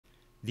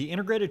The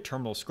integrated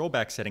terminal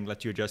scrollback setting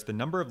lets you adjust the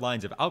number of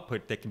lines of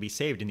output that can be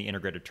saved in the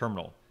integrated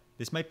terminal.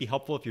 This might be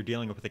helpful if you're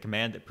dealing with a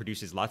command that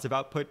produces lots of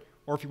output,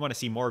 or if you want to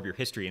see more of your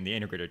history in the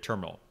integrated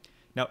terminal.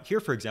 Now, here,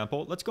 for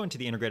example, let's go into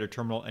the integrated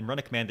terminal and run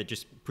a command that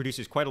just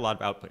produces quite a lot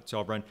of output. So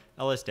I'll run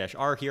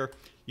ls-r here.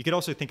 You could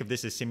also think of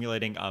this as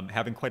simulating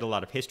having quite a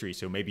lot of history.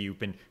 So maybe you've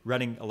been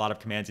running a lot of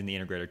commands in the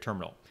integrated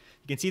terminal.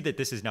 You can see that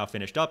this is now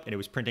finished up, and it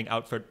was printing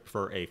output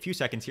for a few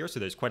seconds here. So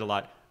there's quite a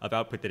lot of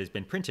output that has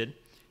been printed.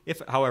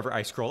 If, however,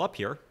 I scroll up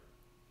here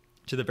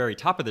to the very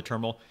top of the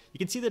terminal, you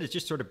can see that it's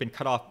just sort of been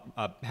cut off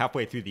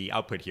halfway through the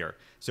output here.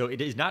 So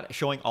it is not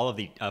showing all of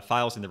the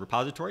files in the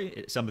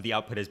repository. Some of the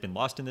output has been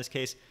lost in this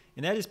case,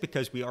 and that is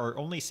because we are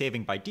only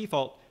saving by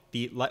default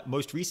the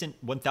most recent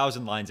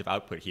 1,000 lines of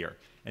output here.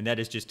 And that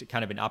is just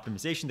kind of an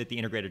optimization that the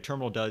integrated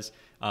terminal does.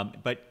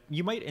 But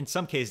you might, in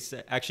some cases,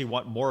 actually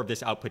want more of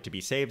this output to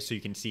be saved so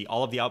you can see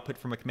all of the output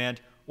from a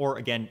command, or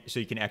again, so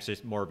you can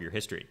access more of your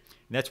history.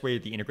 And that's where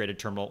the integrated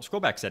terminal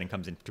scrollback setting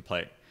comes into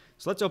play.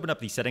 So let's open up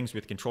the settings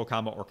with Control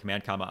comma or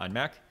Command comma on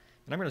Mac.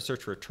 And I'm going to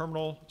search for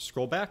terminal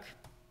scrollback.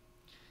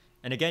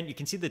 And again, you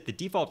can see that the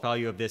default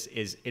value of this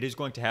is it is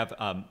going to have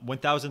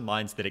 1,000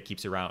 lines that it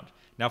keeps around.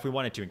 Now, if we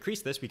wanted to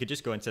increase this, we could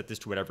just go and set this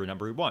to whatever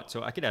number we want.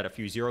 So I could add a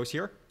few zeros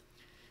here.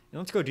 And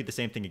let's go do the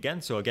same thing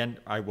again. So again,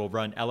 I will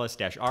run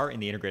ls-r in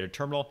the integrated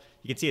terminal.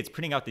 You can see it's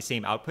printing out the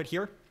same output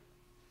here.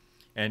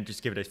 And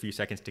just give it a few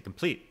seconds to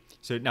complete.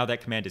 So now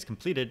that command is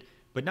completed.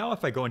 But now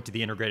if I go into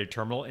the integrated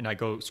terminal and I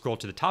go scroll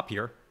to the top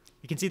here,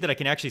 you can see that I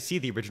can actually see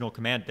the original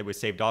command that was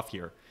saved off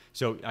here.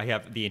 So I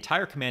have the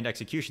entire command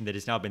execution that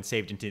has now been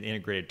saved into the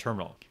integrated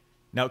terminal.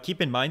 Now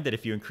keep in mind that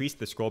if you increase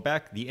the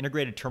scrollback, the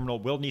integrated terminal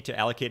will need to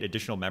allocate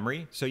additional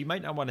memory. So you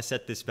might not want to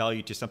set this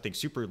value to something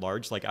super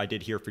large like I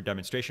did here for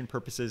demonstration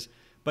purposes,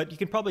 but you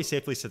can probably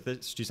safely set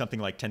this to something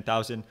like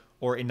 10,000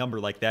 or a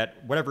number like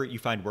that, whatever you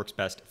find works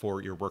best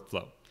for your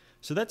workflow.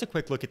 So that's a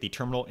quick look at the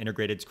terminal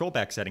integrated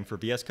scrollback setting for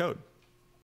VS Code.